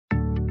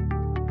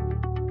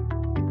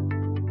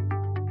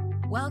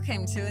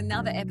Welcome to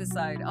another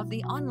episode of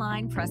the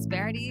Online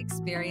Prosperity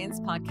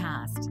Experience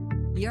podcast.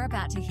 You're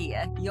about to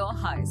hear your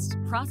host,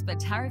 Prosper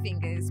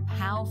Taravinga's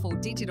powerful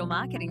digital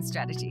marketing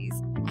strategies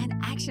and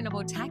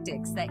actionable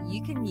tactics that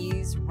you can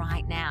use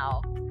right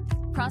now.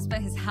 Prosper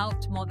has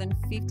helped more than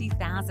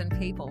 50,000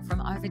 people from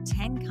over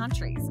 10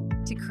 countries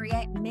to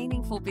create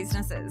meaningful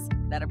businesses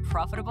that are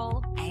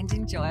profitable and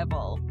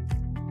enjoyable.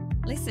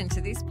 Listen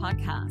to this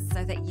podcast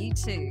so that you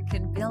too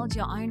can build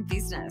your own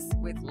business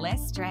with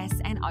less stress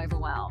and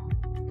overwhelm.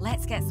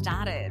 Let's get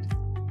started.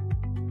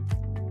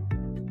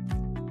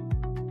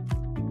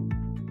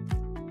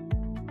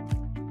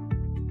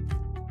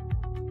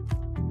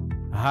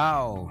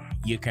 How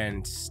you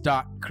can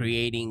start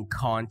creating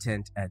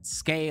content at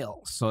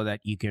scale so that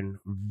you can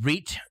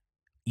reach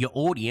your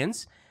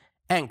audience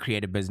and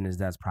create a business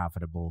that's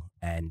profitable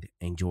and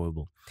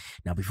enjoyable.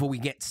 Now, before we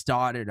get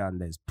started on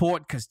this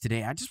podcast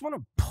today, I just want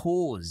to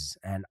pause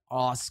and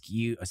ask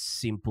you a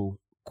simple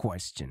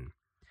question.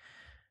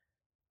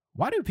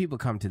 Why do people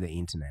come to the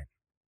internet?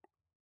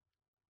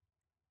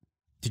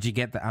 Did you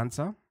get the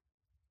answer?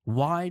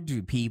 Why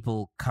do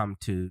people come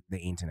to the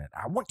internet?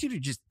 I want you to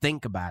just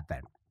think about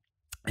that.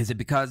 Is it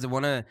because they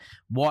want to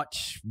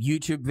watch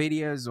YouTube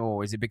videos,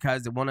 or is it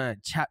because they want to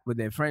chat with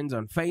their friends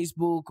on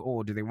Facebook,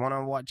 or do they want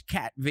to watch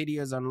cat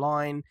videos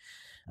online?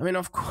 I mean,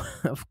 of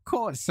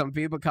course, some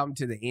people come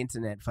to the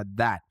internet for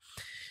that.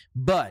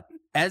 But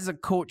as a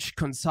coach,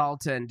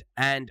 consultant,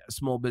 and a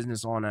small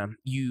business owner,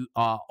 you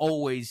are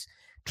always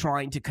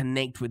trying to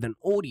connect with an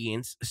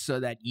audience so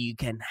that you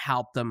can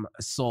help them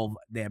solve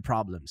their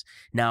problems.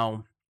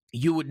 Now,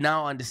 you would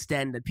now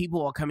understand that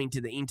people are coming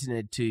to the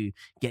internet to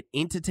get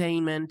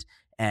entertainment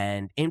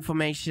and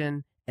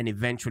information and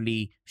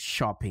eventually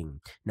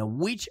shopping. Now,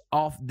 which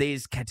of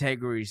these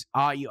categories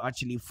are you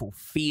actually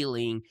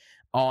fulfilling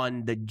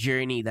on the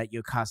journey that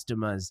your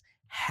customers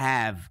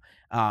have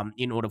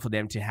in order for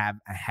them to have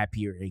a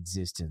happier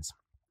existence?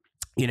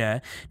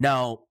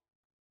 Now,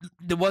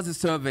 there was a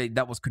survey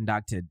that was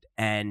conducted,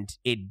 and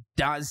it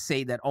does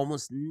say that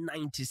almost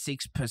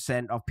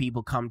 96% of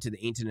people come to the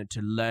internet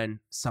to learn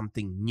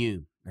something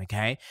new.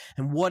 Okay.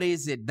 And what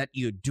is it that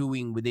you're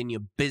doing within your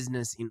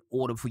business in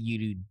order for you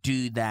to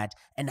do that?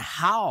 And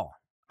how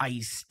are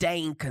you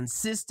staying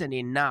consistent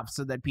enough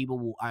so that people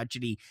will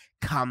actually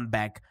come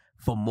back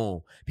for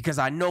more? Because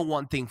I know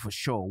one thing for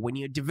sure: when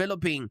you're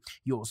developing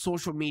your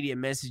social media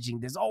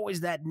messaging, there's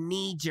always that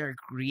knee-jerk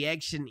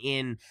reaction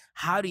in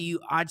how do you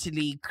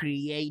actually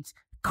create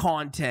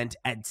content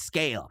at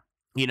scale?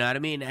 You know what I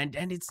mean? And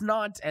it's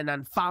not an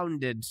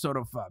unfounded sort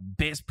of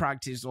best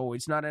practice, or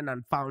it's not an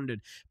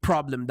unfounded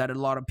problem that a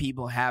lot of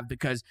people have,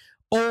 because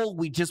all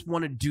we just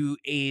want to do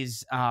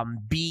is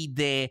be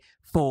there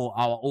for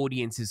our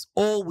audiences.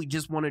 All we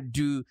just want to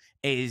do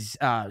is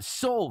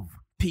solve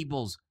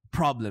people's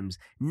problems.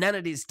 None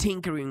of this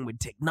tinkering with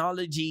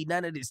technology,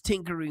 none of this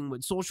tinkering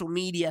with social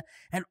media,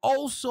 and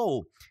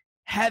also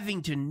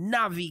having to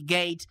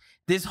navigate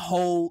this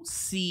whole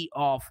sea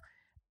of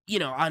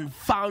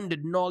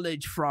unfounded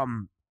knowledge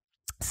from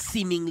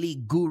seemingly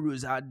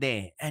gurus out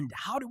there. And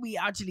how do we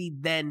actually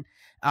then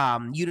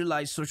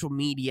utilize social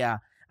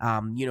media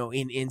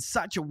in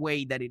such a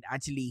way that it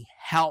actually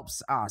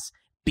helps us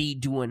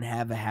do and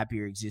have a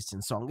happier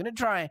existence? So I'm going to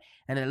try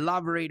and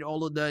elaborate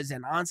all of those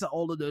and answer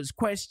all of those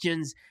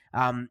questions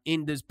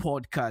in this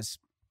podcast,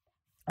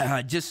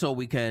 just so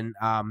we can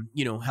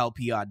help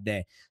you out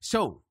there.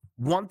 So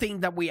one thing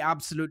that we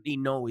absolutely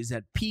know is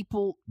that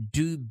people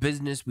do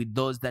business with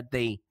those that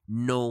they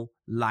know,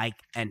 like,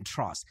 and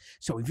trust.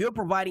 So if you're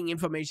providing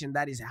information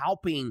that is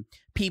helping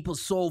people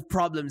solve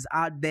problems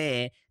out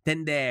there,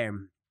 then they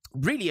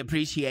really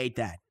appreciate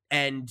that,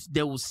 and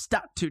they will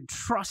start to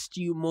trust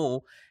you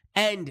more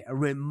and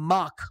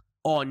remark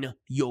on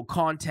your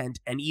content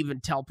and even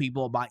tell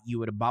people about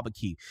you at a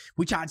barbecue,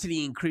 which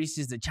actually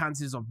increases the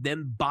chances of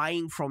them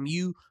buying from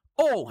you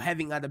or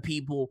having other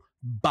people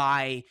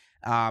buy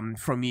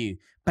from you.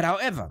 But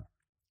however,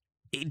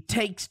 it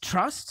takes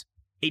trust,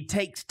 it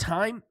takes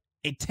time,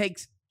 it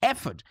takes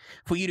effort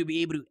for you to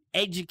be able to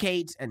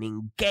educate and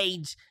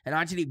engage and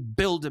actually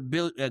build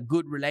a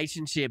good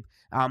relationship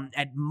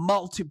at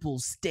multiple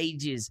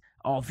stages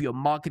of your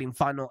marketing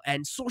funnel.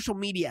 And social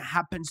media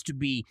happens to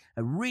be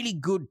a really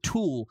good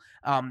tool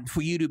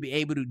for you to be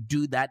able to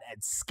do that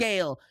at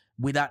scale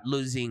without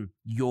losing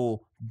your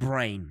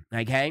brain.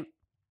 Okay.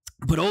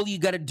 But all you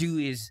got to do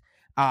is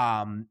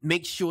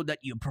make sure that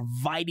you're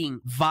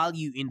providing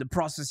value in the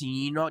process, and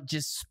you're not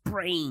just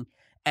spraying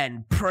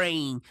and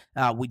praying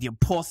with your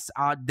posts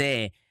out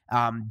there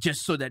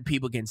just so that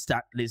people can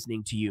start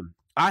listening to you.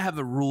 I have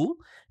a rule.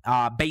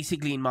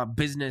 Basically, in my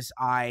business,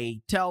 I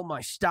tell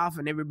my staff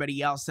and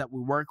everybody else that we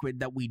work with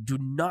that we do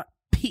not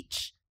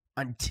pitch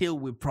until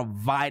we've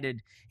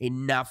provided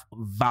enough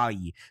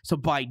value. So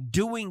by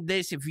doing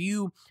this, if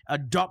you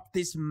adopt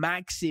this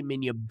maxim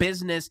in your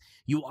business,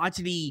 you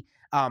actually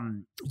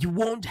you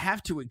won't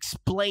have to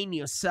explain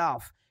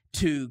yourself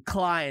to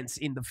clients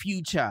in the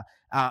future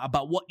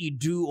about what you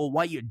do or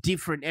why you're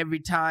different every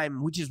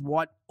time, which is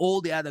what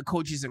all the other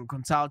coaches and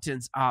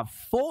consultants are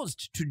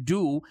forced to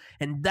do.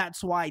 And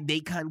that's why they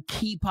can't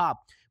keep up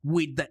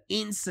with the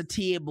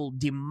insatiable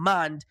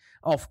demand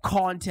of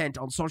content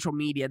on social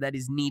media that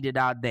is needed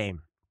out there.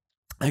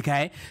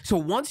 Okay, so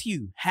once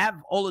you have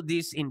all of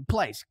this in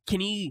place, can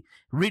you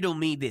riddle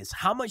me this?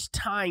 How much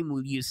time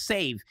will you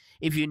save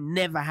if you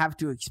never have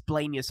to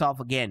explain yourself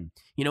again?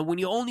 You know, when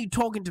you're only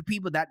talking to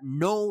people that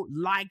know,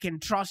 like,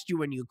 and trust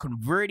you, and you're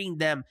converting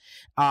them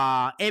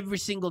every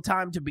single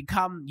time to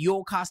become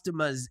your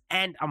customers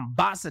and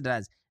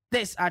ambassadors,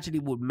 this actually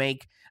would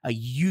make a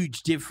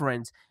huge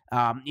difference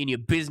in your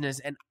business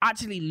and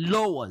actually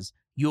lowers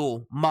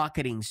your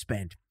marketing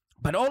spend.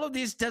 But all of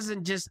this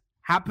doesn't just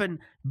happen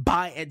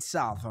by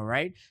itself, all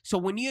right? So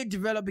when you're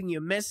developing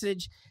your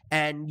message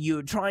and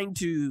you're trying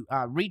to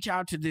reach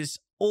out to this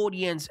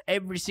audience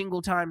every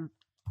single time,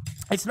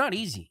 it's not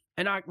easy.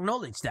 And I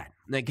acknowledge that,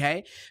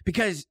 okay?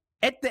 Because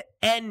at the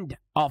end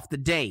of the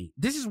day,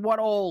 this is what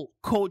all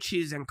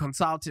coaches and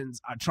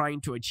consultants are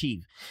trying to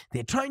achieve.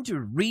 They're trying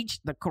to reach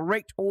the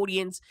correct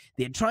audience.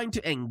 They're trying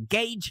to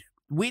engage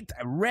with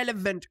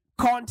relevant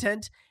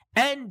content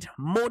and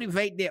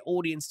motivate their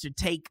audience to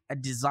take a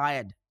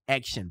desired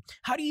action.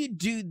 How do you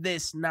do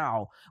this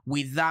now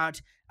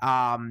without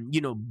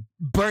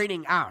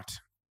burning out,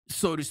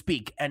 so to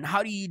speak? And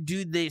how do you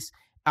do this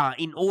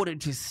in order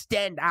to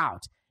stand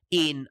out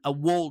in a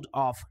world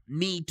of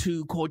Me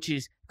Too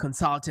coaches,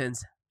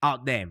 consultants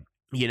out there,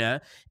 you know?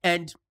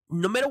 And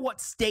no matter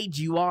what stage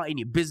you are in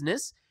your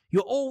business,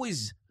 you're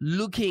always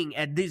looking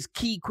at these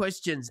key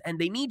questions, and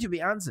they need to be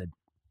answered,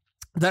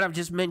 that I've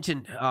just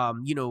mentioned,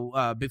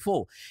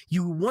 before.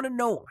 You want to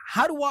know,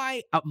 how do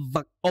I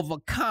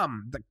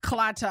overcome the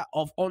clutter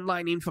of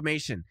online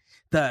information,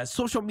 the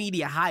social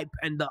media hype,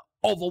 and the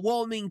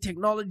overwhelming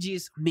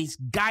technologies,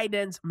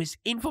 misguidance,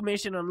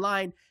 misinformation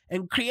online,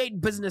 and create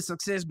business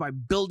success by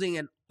building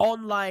an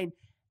online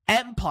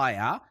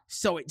empire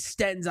so it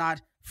stands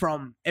out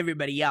from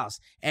everybody else?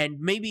 And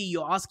maybe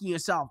you're asking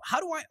yourself,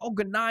 how do I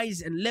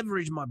organize and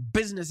leverage my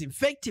business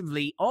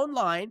effectively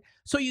online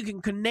so you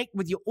can connect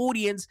with your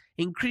audience,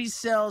 increase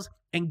sales,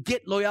 and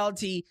get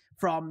loyalty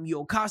from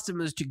your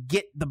customers to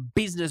get the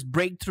business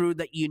breakthrough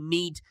that you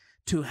need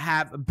to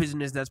have a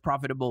business that's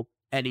profitable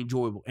and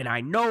enjoyable? And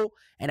I know,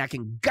 and I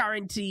can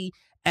guarantee,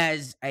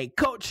 as a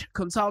coach,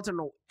 consultant,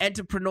 or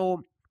entrepreneur,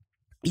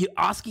 you're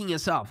asking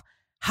yourself,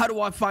 how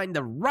do I find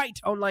the right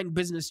online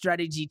business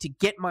strategy to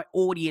get my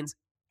audience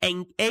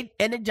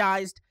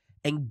energized,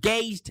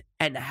 engaged,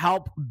 and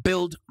help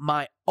build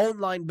my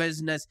online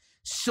business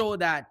so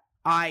that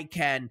I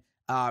can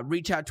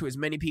reach out to as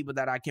many people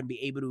that I can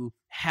be able to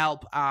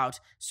help out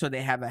so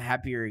they have a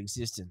happier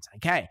existence?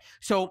 Okay,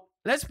 so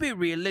let's be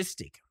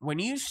realistic. When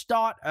you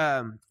start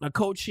a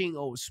coaching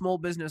or small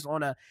business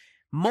owner,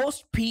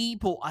 most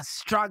people are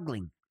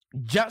struggling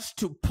just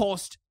to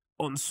post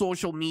on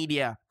social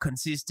media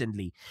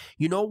consistently.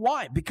 You know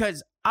why?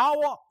 Because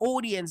our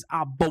audience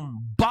are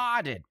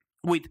bombarded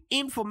with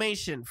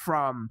information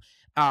from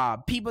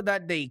people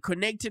that they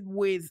connected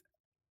with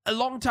a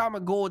long time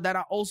ago that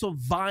are also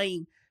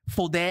vying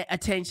for their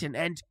attention,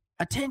 and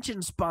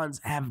attention spans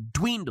have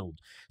dwindled.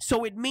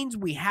 So it means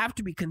we have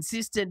to be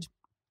consistent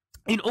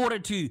in order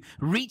to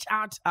reach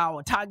out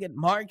our target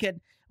market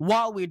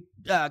while we're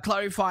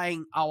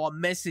clarifying our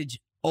message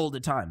all the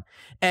time.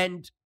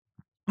 And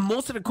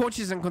most of the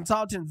coaches and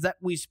consultants that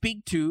we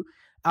speak to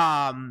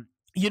are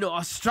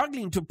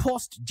struggling to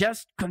post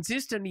just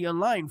consistently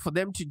online for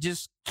them to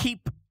just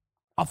keep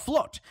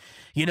afloat.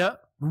 You know,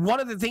 one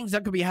of the things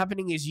that could be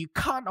happening is you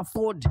can't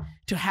afford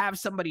to have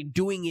somebody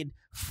doing it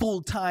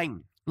full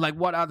time like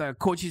what other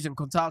coaches and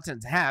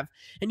consultants have,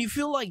 and you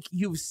feel like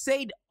you've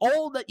said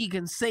all that you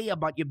can say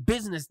about your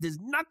business. There's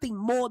nothing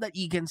more that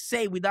you can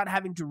say without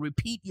having to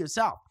repeat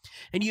yourself,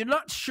 and you're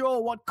not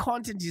sure what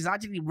content is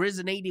actually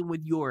resonating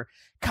with your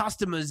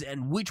customers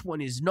and which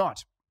one is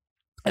not.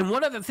 And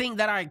one of the things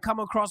that I come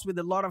across with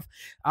a lot of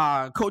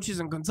coaches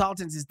and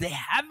consultants is they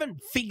haven't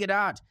figured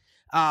out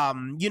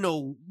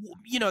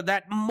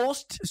that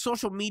most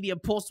social media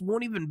posts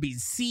won't even be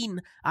seen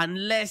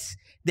unless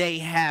they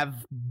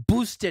have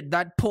boosted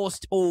that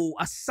post or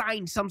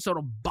assigned some sort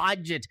of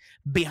budget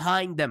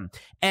behind them.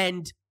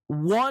 And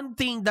one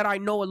thing that I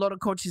know a lot of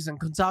coaches and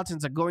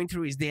consultants are going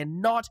through is they're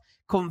not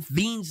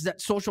convinced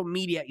that social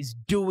media is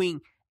doing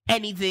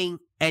anything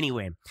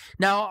anyway.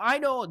 Now, I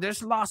know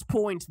this last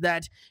point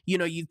that,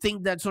 you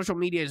think that social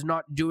media is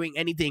not doing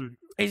anything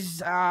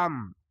is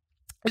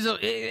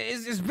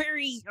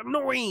very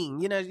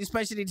annoying,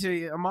 especially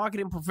to a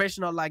marketing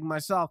professional like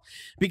myself,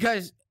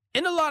 because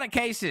in a lot of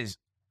cases,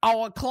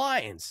 our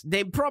clients,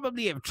 they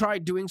probably have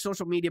tried doing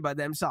social media by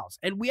themselves.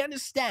 And we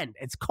understand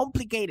it's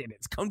complicated,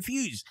 it's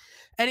confused,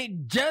 and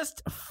it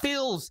just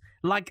feels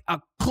like a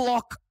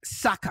clock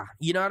sucker.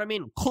 You know what I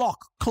mean?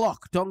 Clock.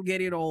 Don't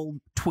get it all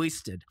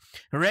twisted,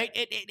 right?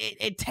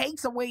 It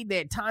takes away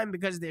their time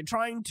because they're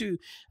trying to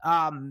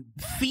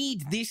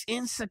feed this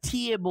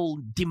insatiable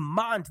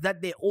demand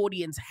that their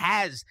audience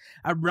has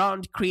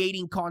around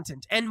creating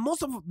content. And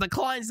most of the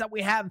clients that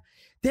we have,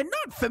 they're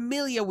not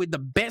familiar with the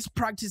best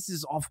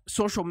practices of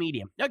social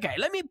media. Okay,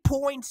 let me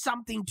point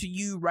something to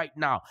you right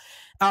now.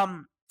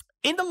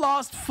 In the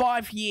last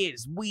 5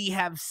 years, we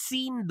have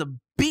seen the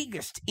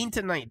biggest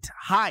internet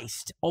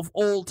heist of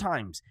all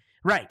times.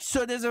 Right,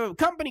 so there's a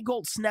company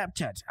called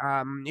Snapchat.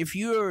 If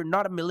you're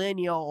not a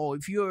millennial or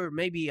if you're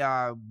maybe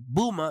a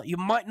boomer, you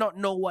might not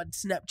know what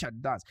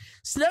Snapchat does.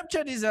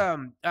 Snapchat is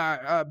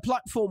a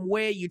platform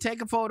where you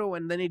take a photo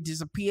and then it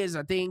disappears,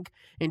 I think,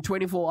 in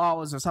 24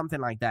 hours or something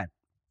like that.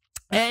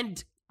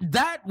 And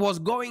that was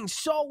going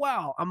so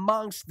well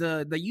amongst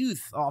the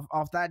youth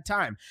of that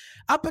time,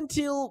 up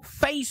until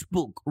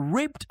Facebook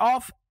ripped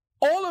off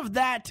all of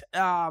that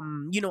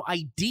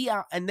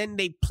idea, and then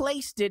they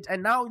placed it,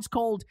 and now it's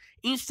called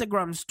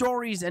Instagram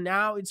stories, and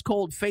now it's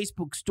called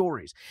Facebook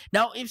stories.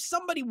 Now, if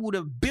somebody would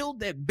have built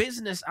their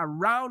business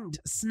around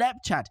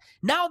Snapchat,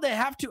 now they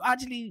have to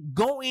actually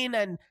go in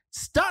and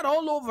start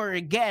all over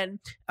again,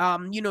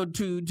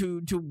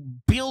 to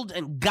build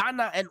and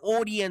garner an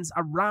audience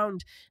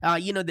around,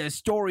 their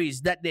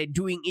stories that they're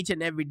doing each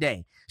and every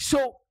day.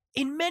 So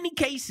in many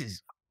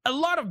cases, a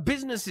lot of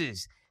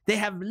businesses, they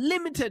have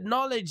limited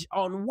knowledge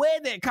on where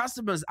their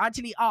customers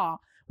actually are,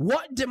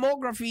 what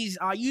demographics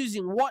are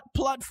using what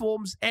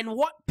platforms, and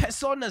what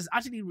personas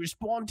actually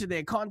respond to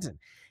their content.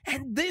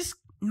 And this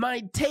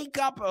might take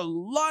up a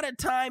lot of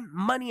time,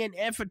 money, and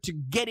effort to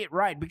get it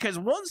right, because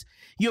once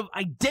you've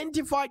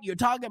identified your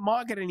target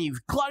market and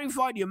you've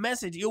clarified your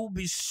message, it will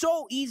be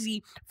so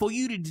easy for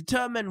you to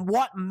determine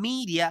what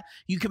media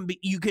you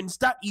can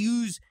start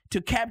use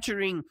to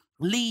capturing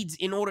leads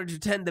in order to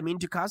turn them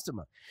into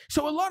customer.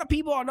 So a lot of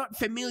people are not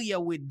familiar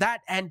with that,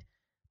 and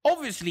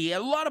obviously a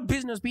lot of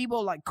business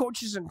people like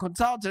coaches and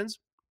consultants,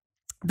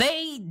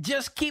 they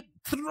just keep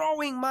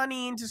throwing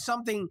money into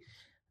something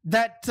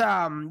that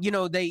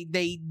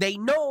they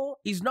know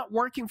is not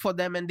working for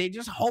them, and they're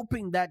just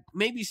hoping that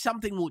maybe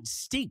something would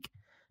stick.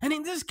 And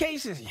in these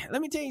cases,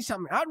 let me tell you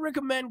something. I'd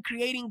recommend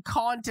creating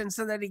content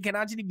so that it can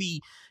actually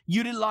be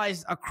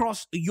utilized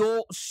across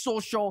your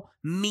social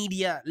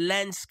media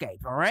landscape,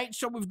 all right?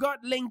 So we've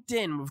got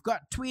LinkedIn, we've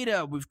got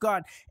Twitter, we've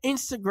got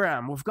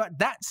Instagram, we've got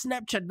that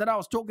Snapchat that I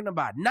was talking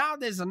about. Now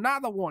there's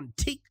another one,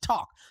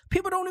 TikTok.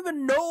 People don't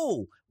even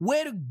know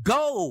where to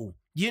go,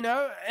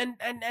 and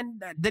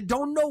they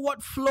don't know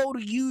what flow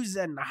to use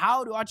and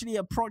how to actually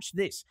approach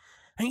this.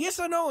 And yes,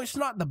 I know it's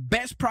not the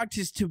best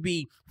practice to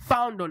be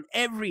found on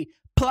every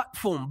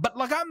platform, but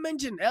like I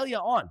mentioned earlier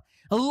on,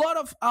 a lot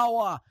of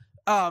our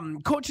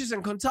coaches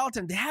and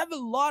consultants, they have a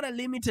lot of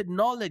limited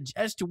knowledge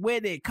as to where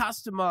their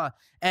customer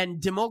and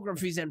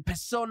demographics and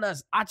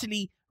personas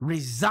actually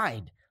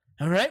reside.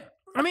 All right,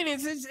 I mean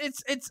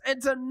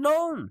it's a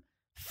known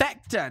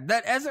factor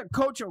that as a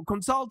coach or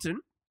consultant,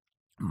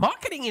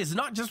 marketing is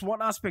not just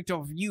one aspect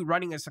of you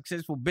running a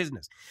successful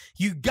business.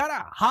 You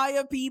gotta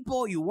hire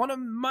people, you want to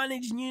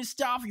manage new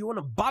stuff, you want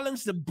to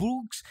balance the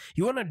books,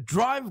 you want to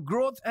drive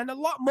growth, and a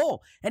lot more.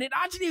 And it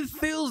actually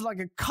feels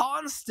like a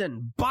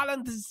constant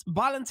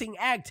balancing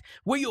act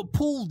where you're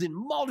pulled in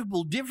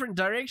multiple different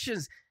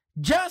directions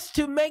just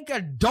to make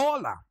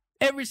 $1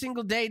 every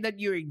single day that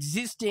you're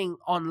existing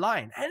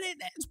online. And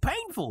it's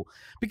painful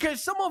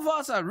because some of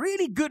us are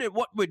really good at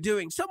what we're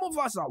doing. Some of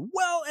us are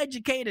well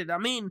educated. I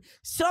mean,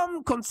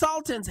 some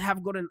consultants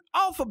have got an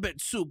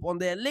alphabet soup on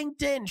their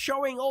LinkedIn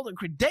showing all the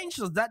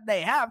credentials that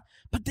they have,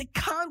 but they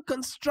can't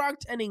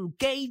construct an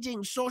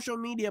engaging social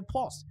media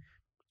post.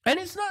 And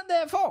it's not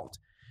their fault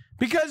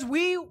because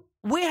we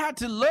had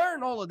to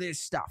learn all of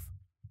this stuff.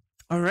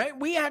 All right,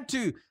 we had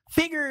to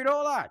figure it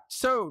all out.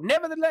 So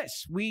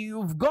nevertheless,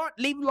 we've got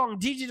Live Long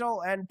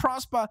Digital and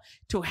Prosper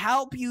to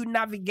help you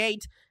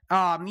navigate,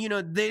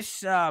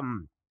 this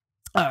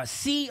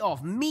sea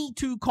of Me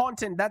Too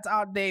content that's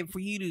out there for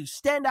you to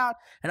stand out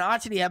and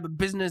actually have a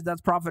business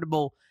that's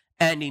profitable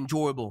and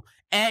enjoyable.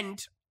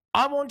 And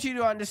I want you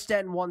to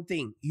understand one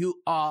thing. You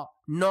are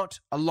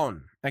not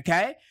alone,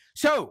 okay?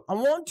 So I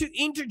want to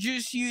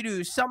introduce you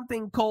to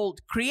something called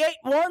Create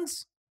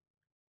Once,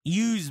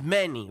 Use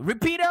Many.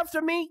 Repeat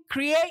after me.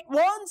 Create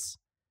once,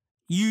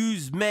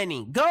 use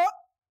many. Go.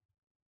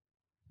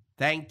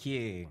 Thank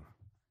you.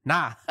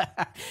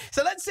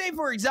 So let's say,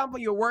 for example,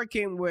 you're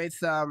working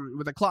with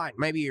a client,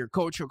 maybe you're a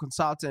coach or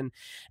consultant,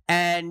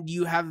 and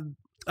you have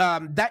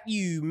that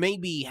you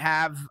maybe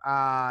have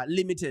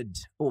limited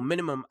or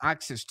minimum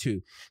access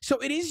to. So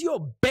it is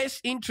your best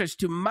interest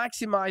to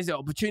maximize the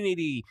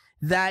opportunity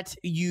that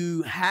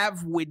you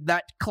have with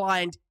that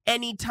client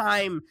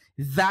anytime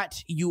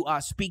that you are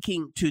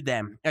speaking to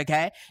them,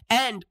 okay?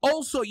 And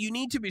also you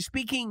need to be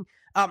speaking,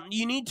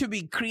 you need to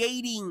be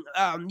creating,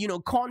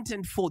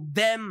 content for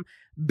them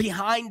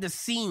behind the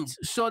scenes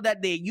so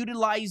that they're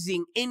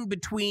utilizing in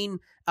between,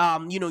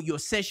 your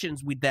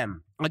sessions with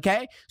them,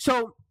 okay?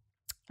 So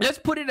let's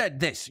put it at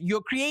this.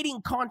 You're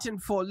creating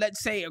content for,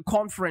 let's say, a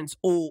conference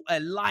or a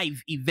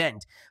live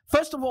event.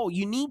 First of all,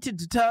 you need to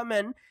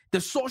determine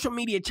the social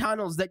media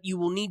channels that you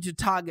will need to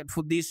target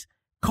for this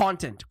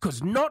content,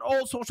 because not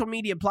all social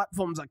media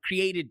platforms are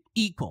created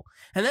equal.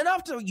 And then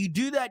after you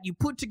do that, you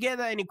put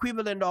together an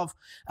equivalent of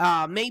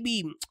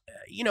maybe,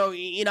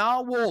 in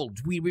our world,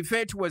 we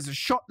refer to as a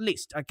short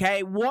list.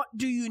 Okay, what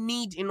do you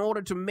need in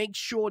order to make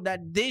sure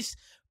that this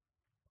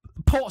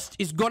post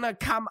is gonna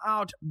come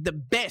out the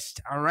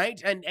best? All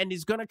right, and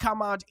it's gonna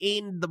come out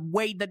in the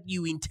way that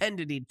you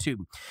intended it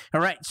to.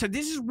 All right, so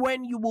this is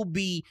when you will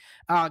be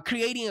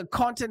creating a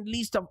content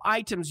list of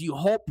items you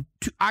hope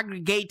to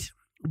aggregate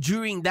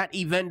during that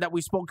event that we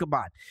spoke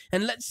about.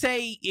 And let's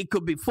say it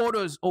could be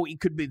photos or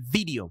it could be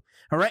video.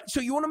 All right, so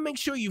you want to make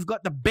sure you've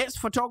got the best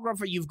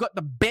photographer, you've got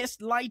the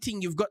best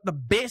lighting, you've got the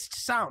best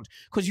sound,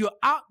 because you're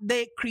out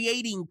there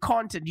creating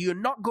content. You're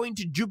not going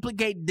to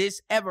duplicate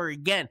this ever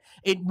again.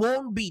 It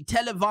won't be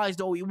televised,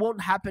 or it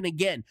won't happen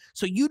again.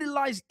 So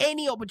utilize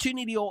any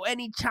opportunity or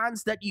any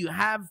chance that you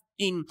have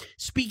in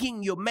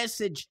speaking your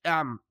message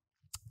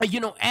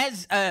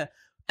as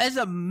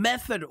a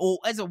method or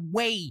as a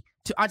way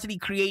to actually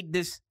create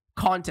this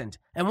content.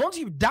 And once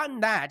you've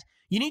done that,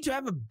 you need to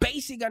have a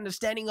basic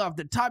understanding of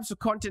the types of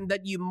content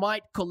that you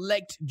might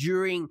collect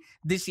during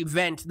this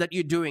event that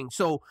you're doing.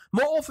 So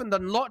more often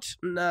than not,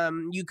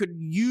 you could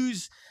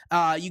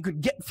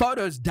get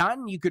photos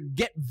done, you could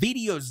get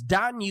videos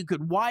done, you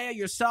could wire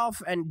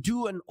yourself and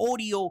do an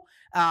audio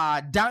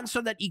done so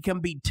that it can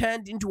be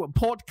turned into a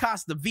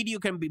podcast. The video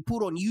can be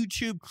put on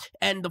YouTube,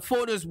 and the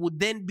photos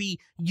would then be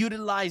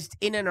utilized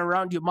in and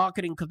around your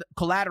marketing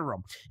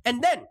collateral.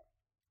 And then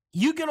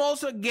you can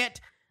also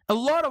get a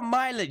lot of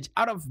mileage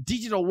out of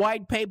digital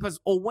white papers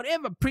or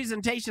whatever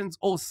presentations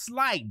or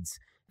slides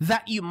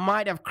that you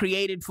might have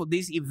created for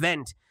this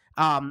event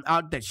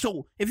out there.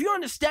 So if you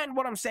understand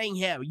what I'm saying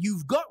here,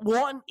 you've got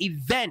one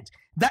event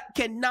that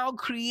can now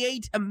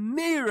create a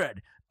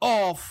myriad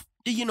of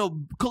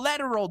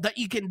collateral that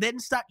you can then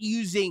start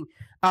using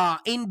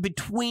in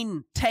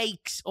between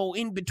takes or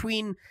in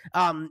between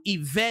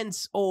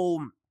events,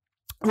 or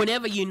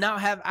whenever you now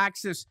have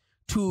access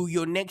to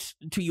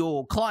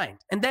your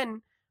client. And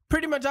then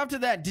pretty much after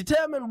that,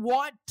 determine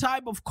what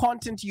type of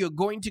content you're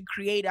going to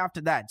create after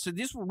that. So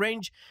this will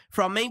range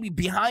from maybe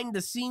behind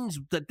the scenes,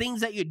 the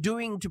things that you're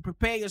doing to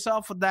prepare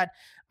yourself for that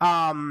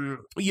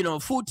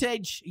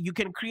footage. You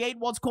can create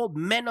what's called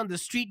men on the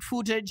street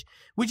footage,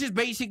 which is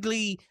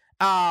basically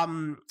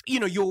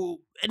you're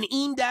an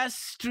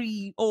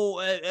industry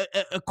or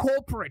a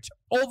corporate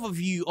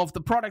overview of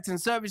the products and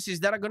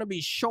services that are going to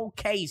be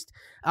showcased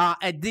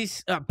at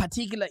this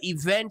particular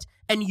event,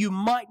 and you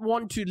might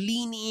want to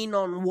lean in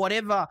on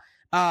whatever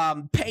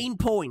pain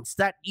points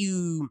that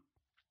you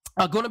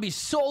are going to be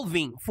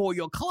solving for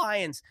your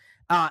clients,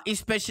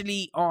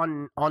 especially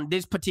on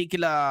this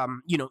particular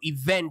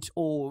event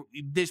or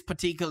this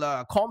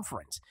particular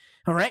conference.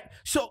 All right,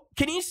 so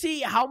can you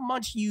see how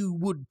much you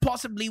would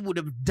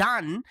have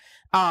done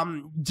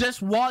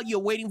just while you're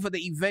waiting for the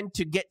event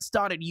to get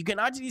started? You can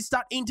actually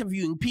start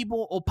interviewing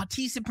people or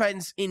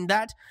participants in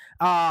that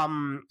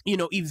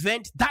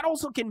event. That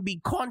also can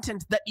be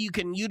content that you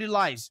can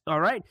utilize.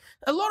 All right,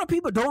 a lot of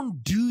people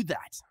don't do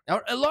that.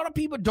 A lot of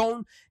people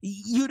don't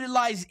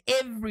utilize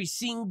every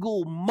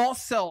single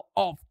morsel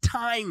of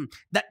time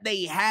that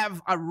they have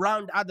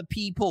around other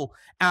people.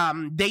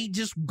 They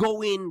just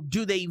go in,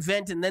 do the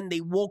event, and then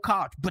they walk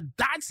out. But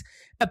that's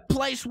a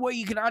place where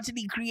you can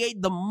actually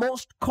create the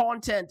most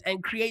content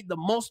and create the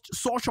most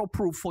social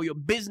proof for your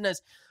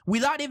business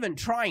without even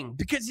trying,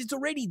 because it's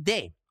already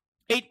there.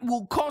 It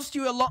will cost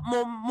you a lot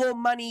more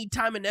money,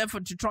 time, and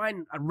effort to try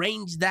and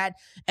arrange that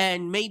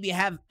and maybe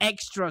have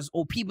extras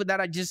or people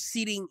that are just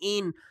sitting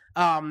in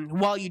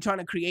while you're trying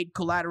to create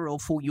collateral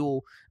for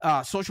your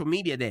social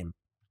media then.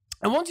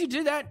 And once you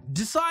do that,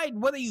 decide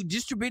whether you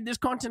distribute this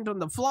content on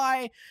the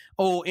fly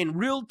or in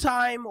real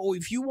time, or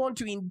if you want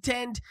to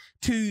intend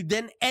to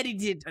then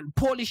edit it and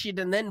polish it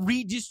and then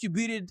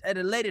redistribute it at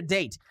a later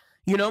date.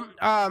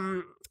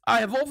 I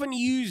have often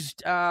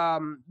used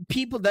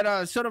people that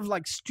are sort of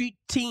like street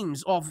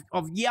teams of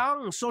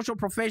young social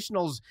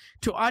professionals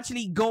to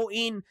actually go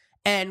in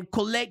and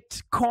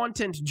collect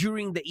content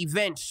during the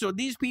event. So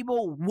these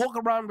people walk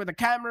around with a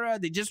camera,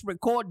 they just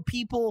record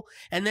people,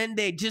 and then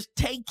they're just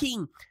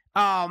taking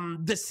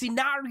the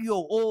scenario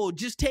or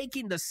just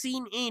taking the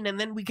scene in, and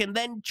then we can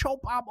then chop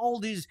up all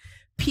these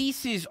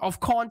pieces of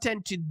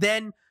content to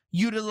then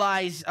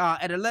utilize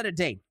at a later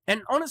date.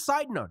 And on a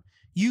side note,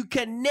 you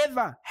can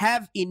never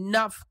have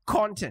enough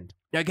content.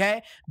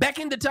 Okay, back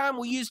in the time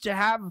we used to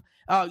have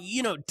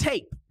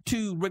tape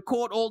to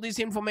record all this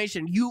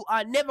information. You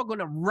are never going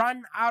to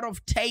run out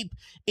of tape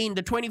in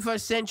the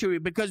 21st century,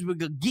 because we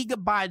got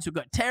gigabytes, we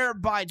got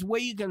terabytes where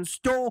you can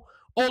store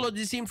all of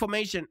this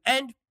information.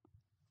 And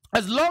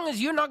as long as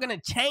you're not going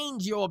to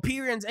change your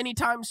appearance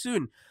anytime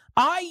soon,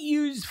 I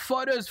use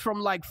photos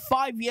from like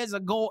 5 years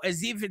ago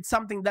as if it's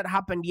something that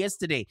happened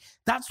yesterday.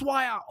 That's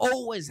why I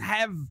always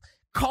have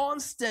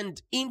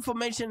constant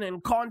information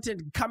and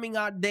content coming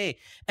out there.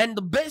 And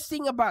the best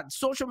thing about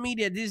social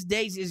media these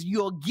days is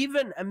you're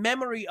given a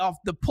memory of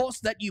the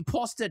post that you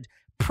posted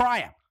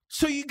prior.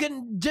 So you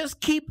can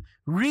just keep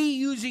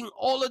reusing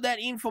all of that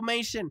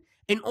information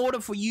in order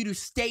for you to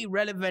stay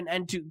relevant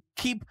and to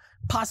keep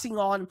passing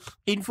on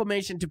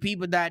information to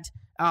people that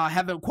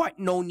haven't quite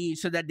known you,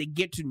 so that they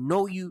get to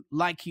know you,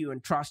 like you,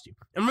 and trust you.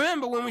 And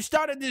remember, when we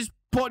started this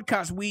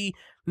podcast, we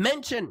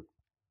mentioned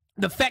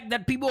the fact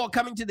that people are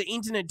coming to the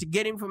internet to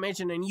get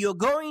information, and you're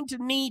going to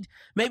need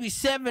maybe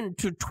 7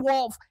 to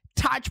 12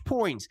 touch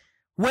points.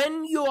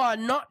 When you are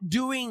not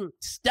doing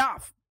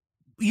stuff,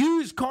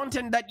 use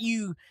content that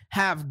you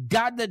have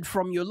gathered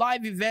from your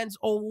live events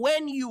or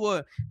when you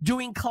are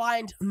doing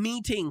client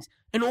meetings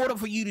in order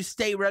for you to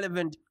stay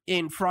relevant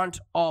in front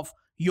of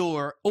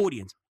your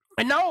audience.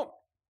 And now,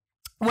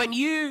 when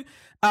you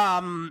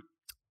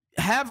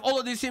have all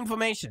of this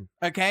information,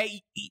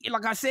 okay,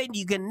 like I said,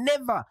 you can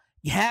never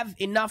have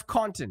enough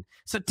content.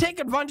 So take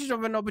advantage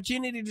of an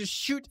opportunity to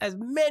shoot as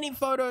many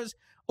photos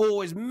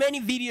or as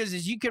many videos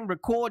as you can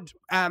record,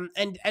 and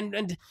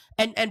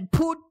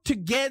put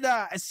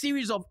together a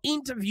series of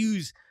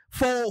interviews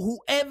for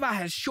whoever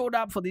has showed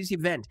up for this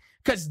event,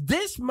 because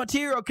this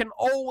material can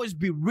always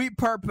be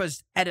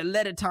repurposed at a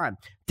later time.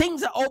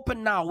 Things are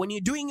open now. When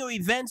you're doing your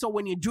events or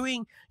when you're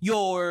doing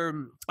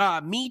your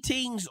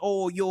meetings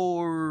or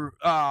your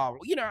I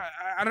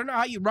don't know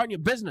how you run your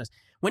business.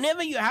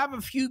 Whenever you have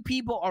a few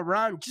people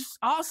around, just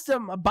ask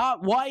them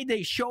about why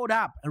they showed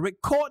up and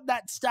record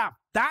that stuff.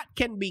 That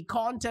can be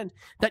content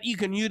that you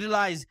can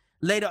utilize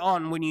later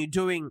on when you're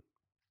doing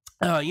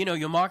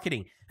your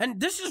marketing.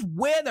 And this is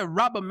where the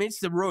rubber meets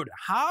the road.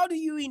 How do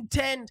you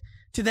intend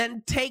to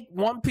then take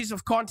one piece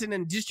of content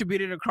and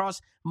distribute it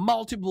across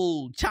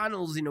multiple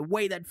channels in a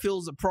way that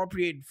feels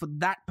appropriate for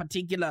that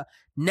particular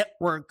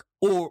network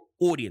or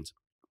audience?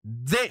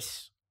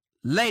 This,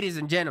 ladies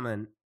and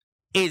gentlemen,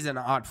 is an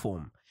art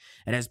form.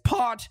 And as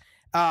part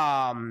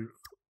you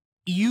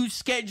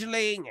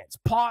scheduling, it's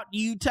part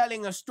you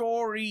telling a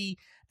story,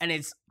 and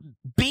it's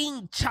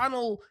being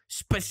channel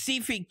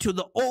specific to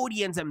the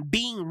audience and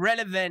being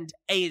relevant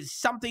is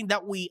something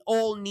that we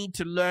all need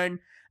to learn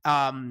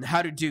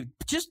how to do.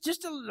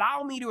 Just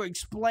allow me to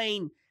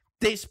explain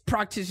this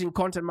practice in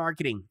content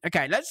marketing.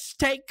 Okay, let's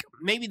take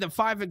maybe the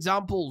 5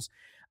 examples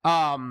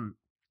that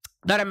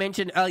I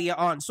mentioned earlier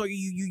on. So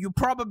you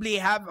probably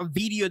have a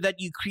video that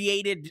you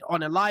created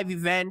on a live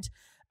event,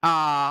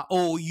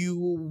 or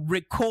you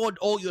record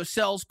all your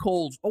sales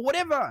calls or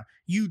whatever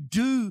you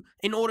do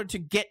in order to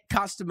get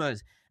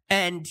customers,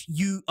 and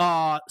you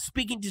are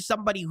speaking to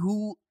somebody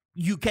who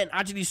you can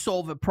actually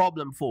solve a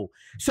problem for.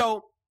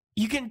 So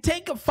you can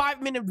take a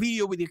 5-minute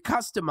video with your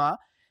customer.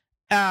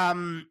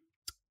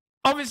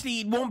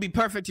 Obviously, it won't be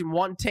perfect in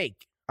one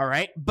take, all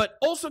right? But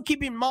also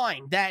keep in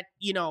mind that,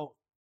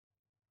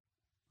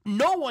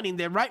 no one in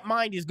their right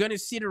mind is going to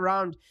sit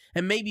around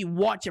and maybe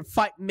watch a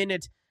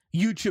 5-minute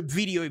YouTube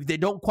video if they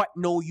don't quite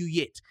know you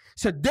yet.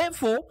 So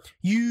therefore,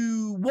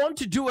 you want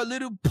to do a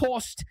little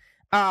post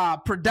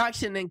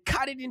production and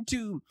cut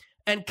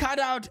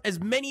out as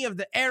many of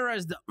the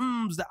errors, the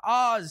ums, the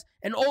ahs,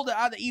 and all the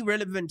other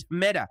irrelevant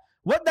meta.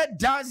 What that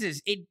does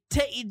is it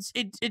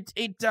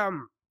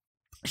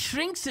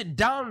shrinks it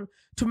down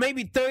to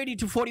maybe 30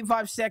 to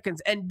 45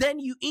 seconds, and then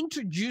you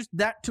introduce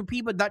that to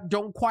people that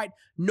don't quite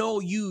know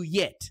you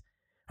yet.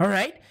 All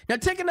right? Now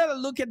take another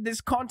look at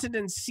this content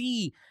and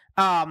see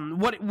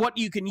what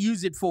you can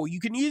use it for. You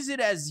can use it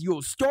as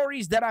your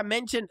stories that I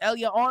mentioned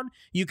earlier on.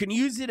 You can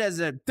use it as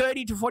a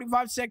 30 to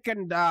 45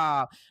 second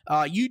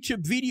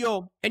YouTube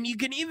video, and you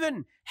can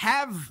even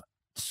have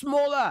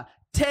smaller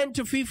 10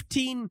 to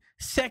 15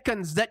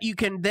 seconds that you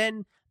can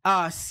then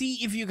see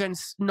if you can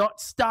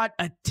not start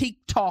a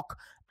TikTok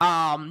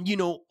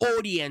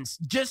audience,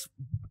 just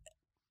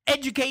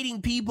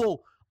educating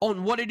people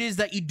on what it is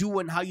that you do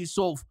and how you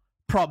solve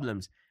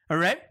problems. All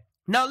right,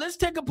 now let's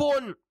take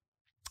upon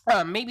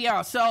maybe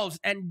ourselves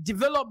and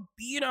develop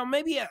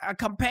maybe a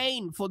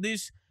campaign for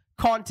this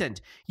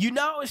content. You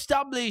now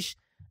establish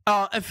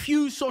a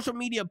few social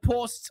media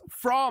posts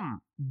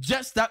from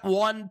just that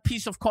one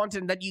piece of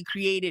content that you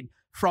created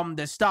from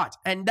the start,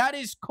 and that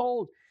is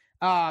called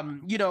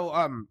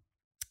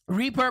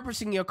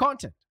repurposing your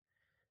content.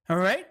 All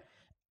right,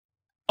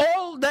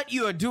 all that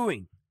you are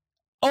doing,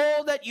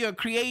 all that you're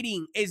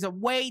creating is a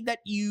way that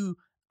you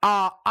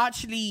are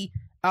actually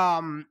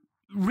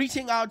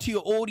reaching out to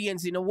your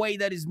audience in a way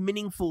that is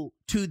meaningful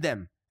to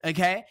them.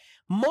 Okay,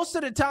 most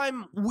of the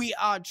time we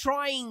are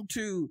trying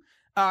to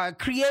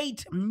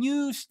create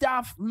new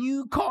stuff,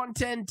 new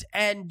content,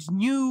 and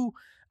new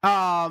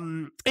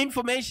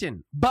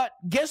information, but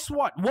guess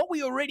what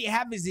we already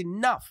have is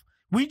enough.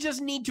 We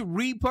just need to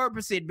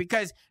repurpose it,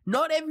 because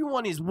not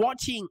everyone is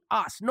watching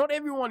us. Not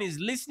everyone is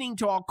listening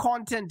to our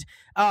content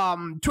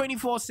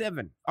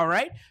 24/7. All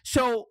right.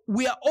 So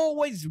we are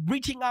always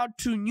reaching out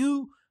to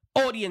new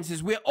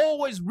audiences. We're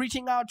always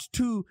reaching out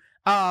to,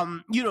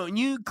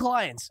 new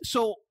clients.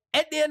 So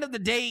at the end of the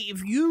day,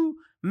 if you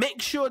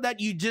make sure that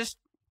you just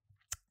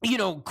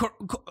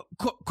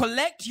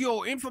collect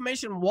your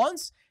information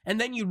once and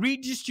then you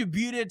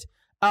redistribute it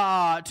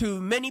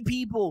to many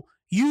people,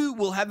 you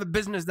will have a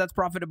business that's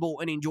profitable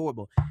and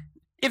enjoyable.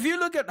 If you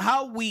look at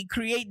how we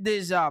create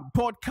this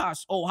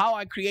podcast or how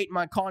I create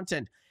my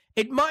content,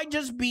 it might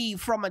just be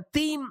from a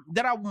theme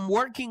that I'm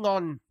working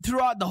on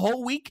throughout the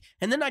whole week,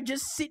 and then I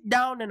just sit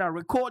down and I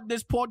record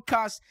this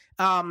podcast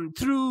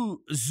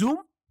through Zoom.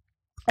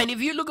 And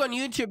if you look on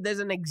YouTube, there's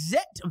an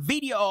exact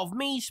video of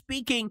me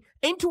speaking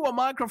into a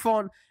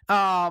microphone,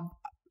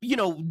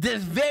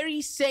 this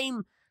very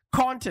same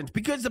content,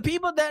 because the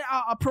people that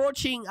are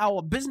approaching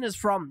our business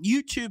from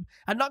YouTube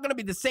are not going to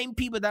be the same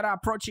people that are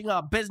approaching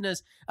our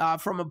business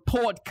from a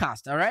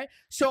podcast, all right?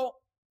 So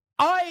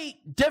I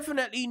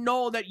definitely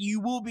know that you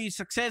will be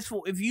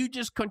successful if you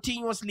just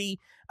continuously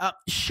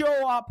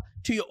show up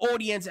to your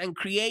audience and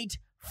create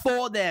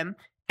for them.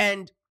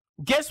 And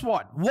guess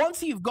what?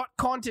 Once you've got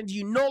content,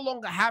 you no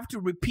longer have to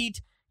repeat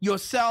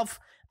yourself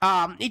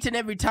each and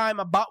every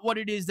time about what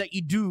it is that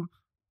you do.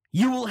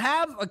 You will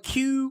have a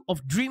queue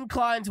of dream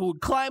clients who will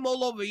climb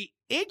all over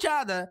each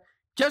other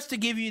just to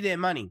give you their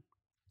money.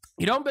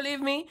 You don't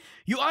believe me?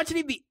 You'll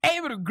actually be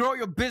able to grow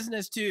your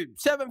business to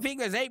 7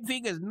 figures, 8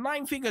 figures,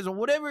 9 figures, or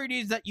whatever it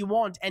is that you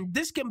want. And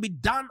this can be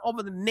done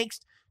over the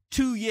next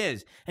 2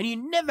 years. And you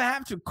never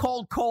have to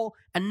cold call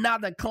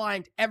another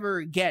client ever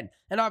again.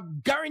 And I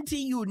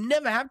guarantee you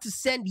never have to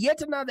send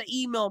yet another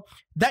email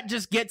that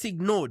just gets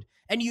ignored.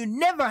 And you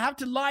never have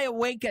to lie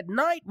awake at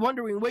night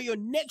wondering where your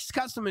next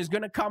customer is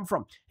going to come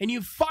from. And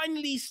you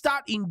finally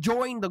start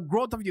enjoying the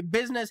growth of your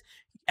business,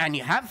 and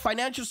you have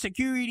financial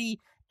security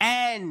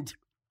and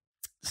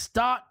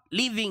start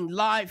living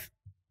life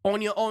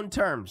on your own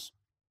terms.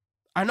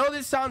 I know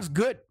this sounds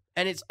good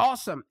and it's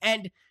awesome,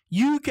 and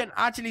you can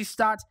actually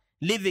start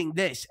living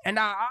this. And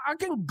I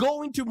can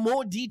go into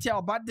more detail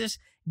about this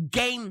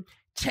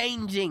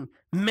game-changing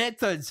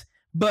methods,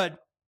 but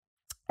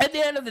at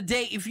the end of the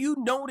day, if you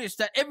notice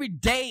that every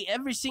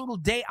single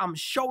day I'm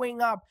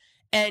showing up,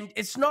 and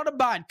it's not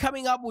about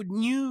coming up with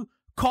new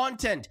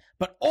content,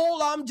 but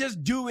all I'm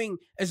just doing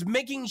is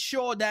making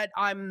sure that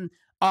I'm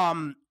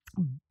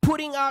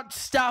putting out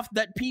stuff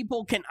that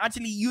people can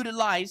actually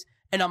utilize,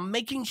 and I'm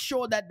making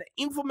sure that the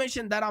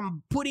information that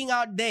I'm putting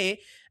out there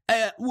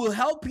will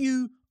help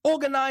you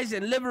organize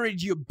and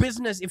leverage your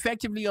business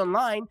effectively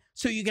online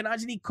so you can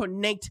actually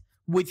connect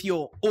with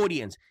your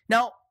audience.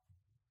 Now,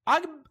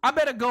 I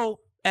better go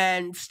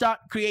and start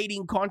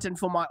creating content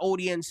for my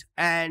audience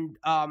and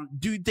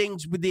do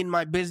things within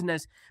my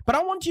business. But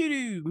I want you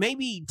to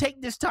maybe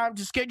take this time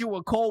to schedule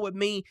a call with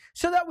me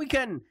so that we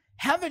can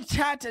have a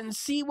chat and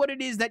see what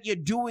it is that you're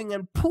doing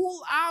and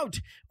pull out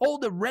all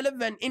the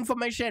relevant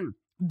information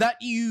that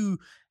you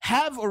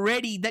have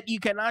already that you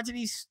can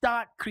actually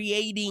start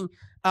creating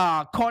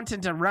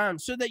content around,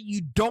 so that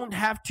you don't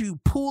have to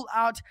pull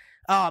out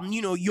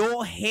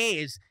your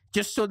hairs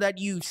just so that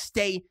you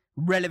stay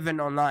relevant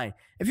online.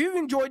 If you've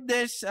enjoyed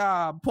this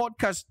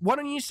podcast, why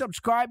don't you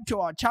subscribe to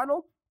our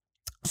channel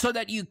so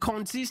that you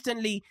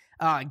consistently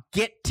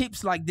get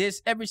tips like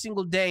this every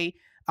single day,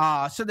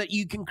 so that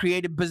you can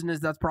create a business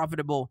that's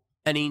profitable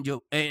and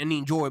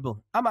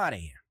enjoyable. I'm out of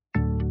here.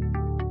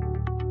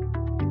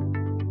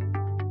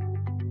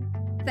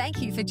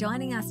 Thank you for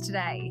joining us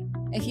today.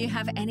 If you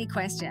have any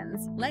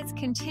questions, let's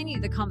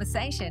continue the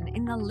conversation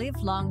in the Live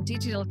Long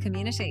Digital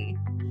community.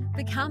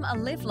 Become a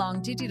Live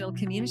Long Digital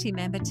community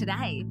member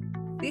today.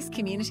 This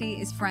community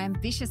is for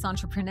ambitious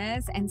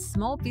entrepreneurs and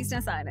small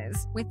business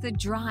owners with the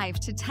drive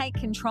to take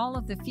control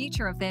of the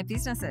future of their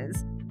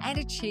businesses and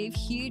achieve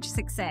huge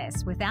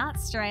success without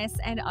stress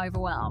and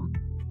overwhelm.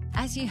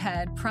 As you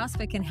heard,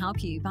 Prosper can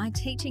help you by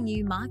teaching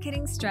you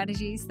marketing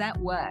strategies that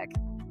work.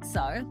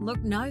 So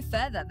look no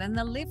further than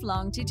the Live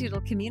Long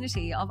Digital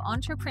community of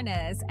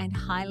entrepreneurs and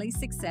highly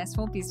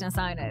successful business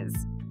owners.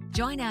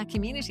 Join our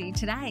community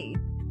today.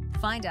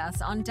 Find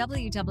us on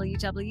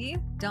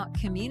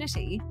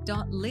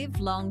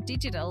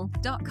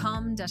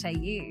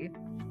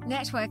www.community.livelongdigital.com.au.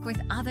 Network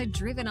with other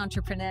driven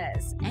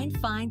entrepreneurs and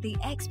find the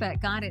expert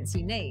guidance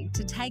you need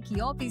to take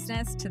your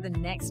business to the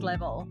next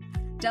level.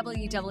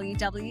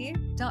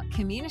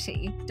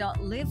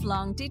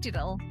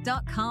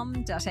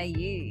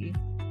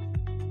 www.community.livelongdigital.com.au